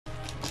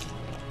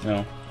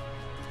No.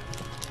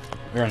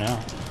 We're now.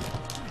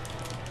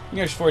 You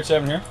guys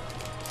 47 here.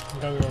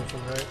 Gummy worms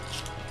are great.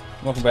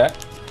 Welcome back.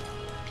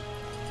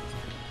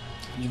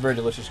 These very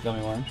delicious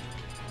gummy worms.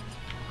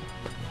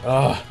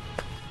 Ah,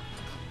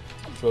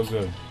 so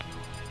good.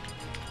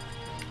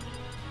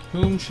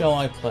 Whom shall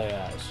I play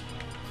as?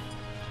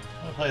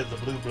 I'll play as the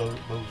blue Bowser.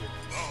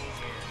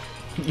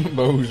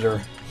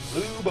 Bowser.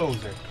 Blue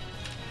Bowser.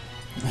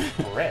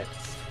 Or Red.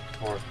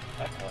 Or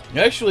that color. It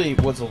actually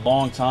was a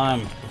long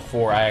time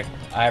before I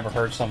ever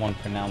heard someone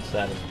pronounce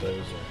that as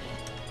Bowser.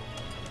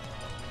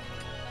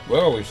 We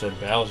always said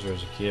Bowser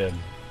as a kid.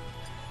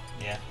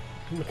 Yeah.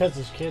 Because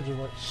those kids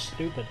weren't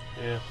stupid.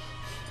 Yeah.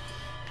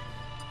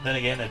 Then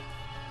again, it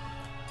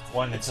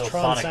wasn't until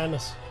Tron Sonic.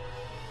 Samus.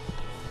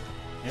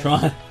 Yeah.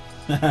 Tron.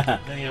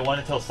 Then he won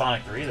until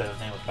Sonic 3 that his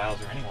name was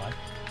Bowser anyway.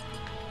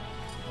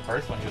 The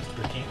first one he was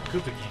the King,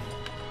 Koopa King.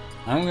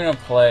 I'm gonna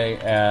play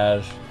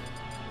as.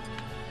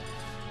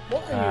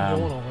 What are you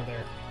doing over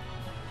there?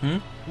 Hmm.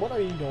 What are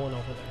you doing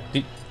over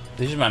there?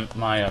 These are my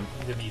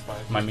The Mii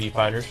Fighters. my Mii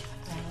Fighters.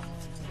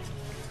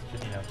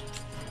 You know.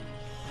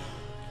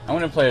 I'm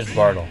gonna play as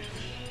Bartle.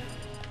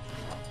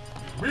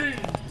 Me,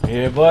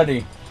 Yeah,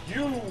 buddy.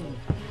 you,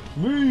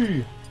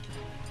 Me.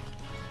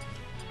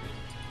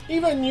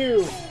 Even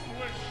you!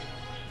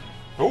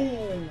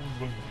 oh.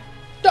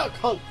 Duck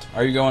Hunt!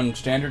 Are you going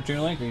standard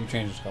Toon Link or you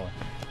change this color?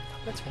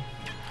 That's fine.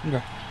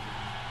 Okay.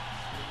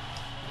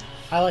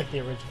 I like the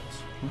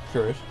originals. I'm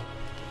curious.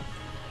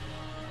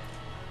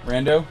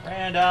 Rando?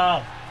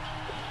 Random.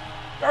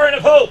 Burn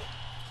of hope.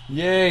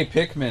 Yay,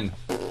 Pikmin.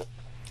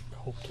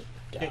 Okay.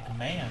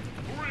 Pikmin.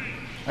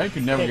 I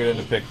could never get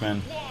into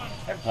Pikmin.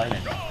 Never played it.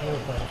 I never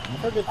played it. I've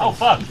heard good Oh things.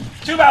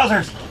 fuck! 2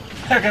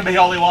 Bowsers! There can be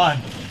only one.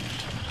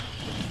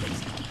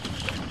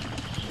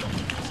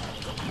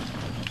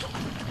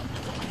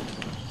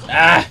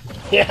 Ah!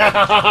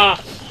 Yeah!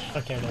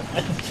 Okay, no.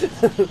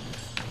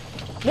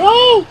 No!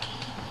 Oh,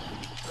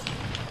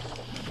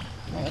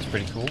 that's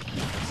pretty cool.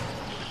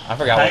 I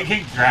forgot I what.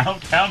 can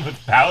ground pound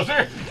with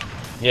Bowser?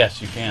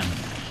 Yes, you can.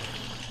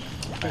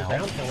 Ground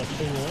pound with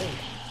King Link.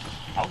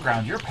 I'll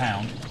ground your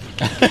pound.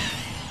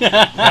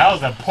 That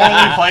was a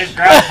poorly placed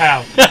ground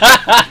pound.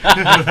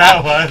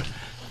 That was.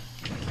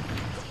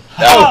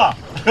 Oh!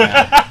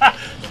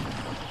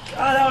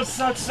 God, that would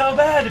suck so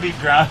bad to be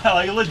ground,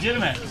 like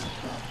legitimate.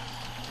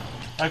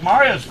 Like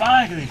Mario's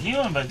fine because he's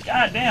human, but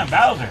goddamn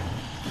Bowser.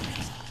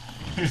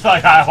 He's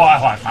like, I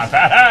want my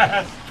fat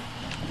ass.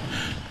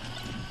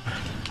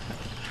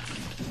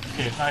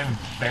 Okay, it's not even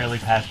barely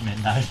past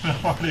midnight, and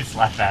I'm already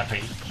slap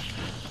happy.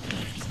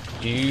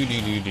 Do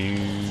do do do.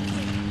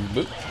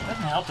 Boop. It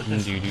doesn't help that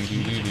this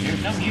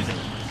there's no music,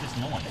 it's just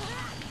noise.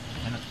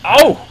 And it's,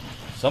 Oh!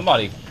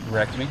 Somebody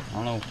wrecked me. I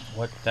don't know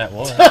what that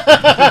was.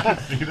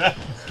 see that?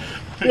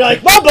 You're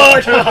like, my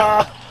boy!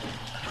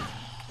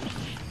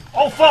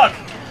 Oh fuck!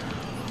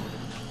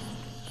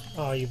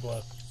 Oh, you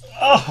blow.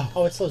 Oh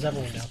Oh, it slows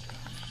everyone down.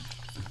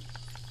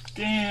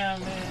 damn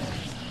man!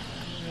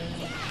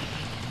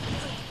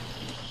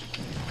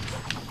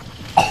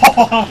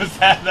 Oh, what was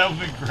that? That would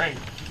have been great.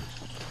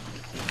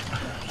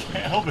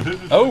 Can't help it.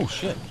 Oh,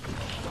 shit.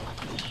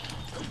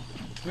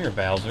 Come here,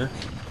 Bowser.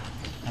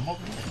 I'm over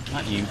here.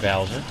 Not you,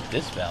 Bowser.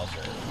 This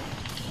Bowser.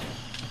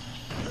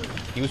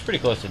 He was pretty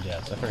close to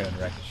death, so I figured I'd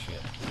wreck his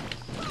shit.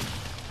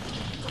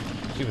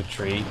 Stupid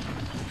tree.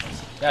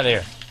 Get out of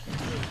here.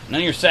 None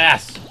of your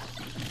sass.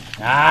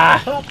 Ah!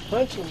 Stop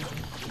punching.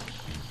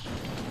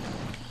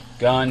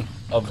 Gun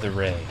of the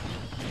Ray.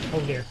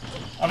 Oh dear.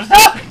 I'm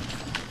stuck!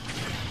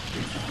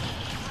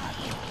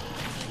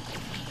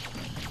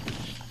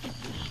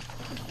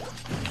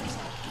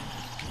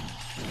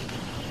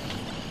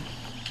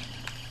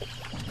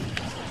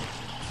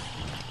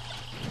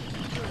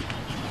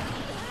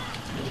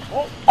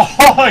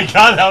 Oh my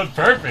god, that was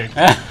perfect!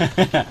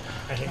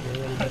 I hit you a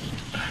little bit.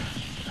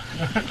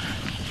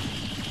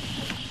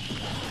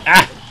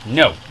 Ah!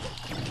 No!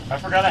 I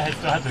forgot I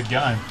still had the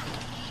gun.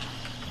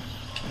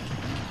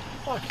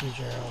 Fuck you,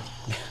 Gerald.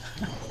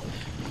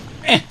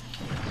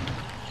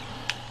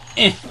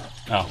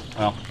 Oh,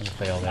 well, I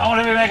failed I that.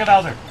 want to be Mega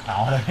Bowser!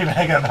 I want to be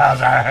Mega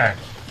Bowser!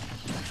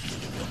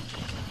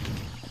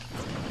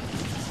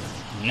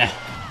 Nah.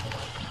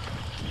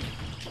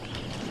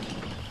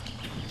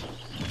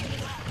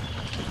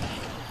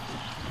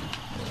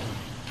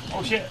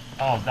 Oh shit!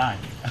 Oh, I was dying.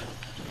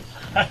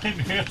 I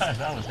didn't realize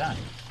I was dying.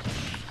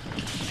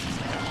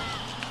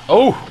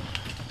 Oh!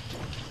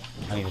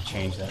 I need to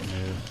change that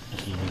move.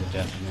 This will be the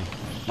death of me.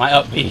 My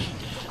up B.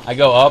 I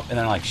go up and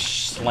then like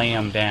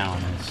slam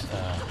down. It's,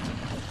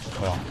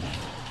 well,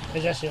 Hey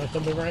Jesse, like the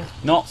boomerang?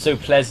 not so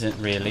pleasant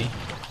really.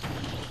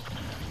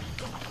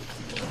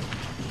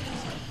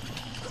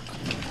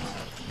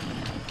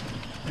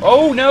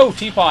 Oh no!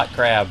 Teapot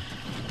crab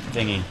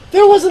thingy.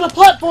 There wasn't a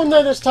platform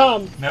there this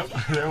time! Nope,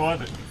 there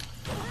wasn't.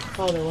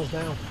 Oh, there was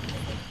now.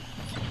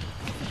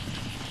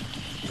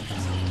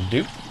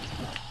 Doop.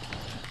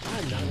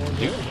 I'm not going to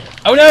do it.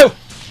 Oh no!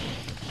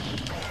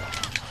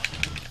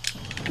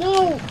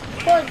 No!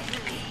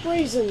 For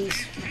reasons.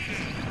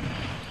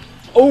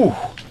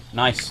 Oh!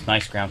 Nice,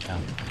 nice ground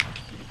pound.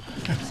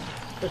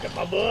 Look at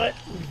my butt.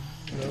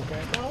 Look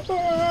at my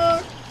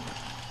butt.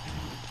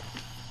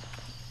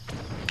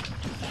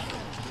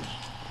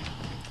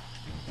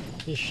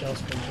 These shell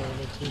spins are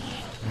really too.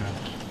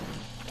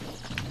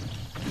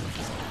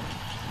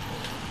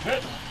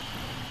 Good.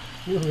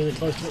 You were really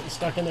close to getting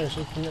stuck in there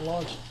so you can get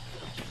launched.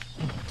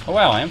 Oh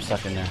wow, I am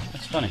stuck in there.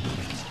 That's funny.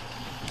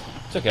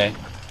 It's okay.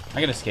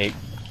 I can escape.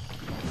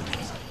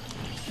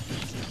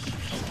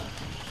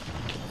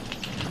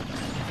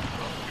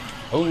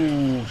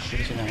 Oh,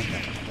 shit.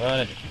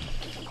 What?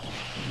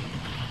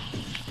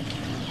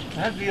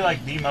 That'd be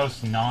like the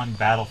most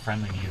non-battle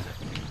friendly music.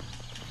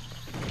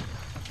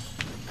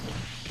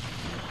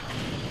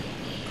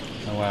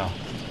 Oh wow.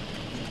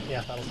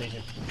 Yeah, that'll take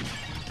it.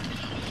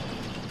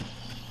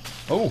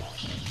 Oh,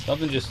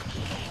 something just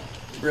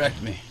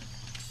wrecked me.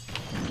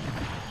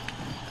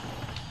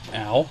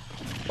 Ow.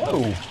 Whoa.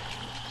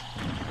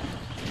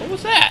 What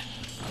was that?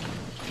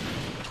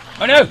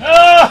 Oh no!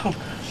 Oh!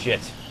 Shit.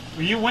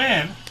 Well, you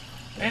win.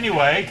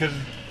 Anyway, because...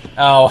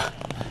 Oh.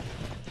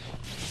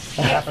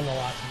 That happened a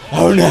lot.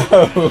 Oh no!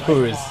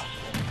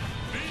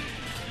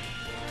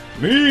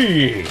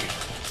 Me!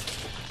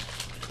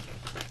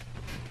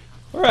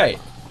 Alright.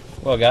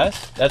 Well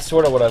guys, that's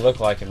sort of what I look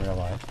like in real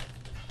life.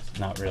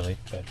 Not really,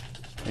 but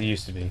it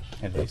used to be,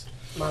 at least.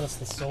 Minus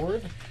the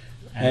sword.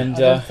 And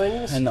other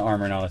things? and the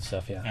armor and all that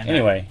stuff, yeah. And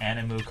Anyway.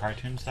 Anime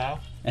cartoon style.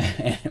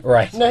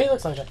 Right. No, he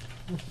looks like that.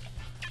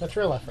 That's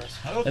real life for us.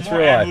 I look That's more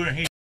real life. anime than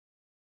he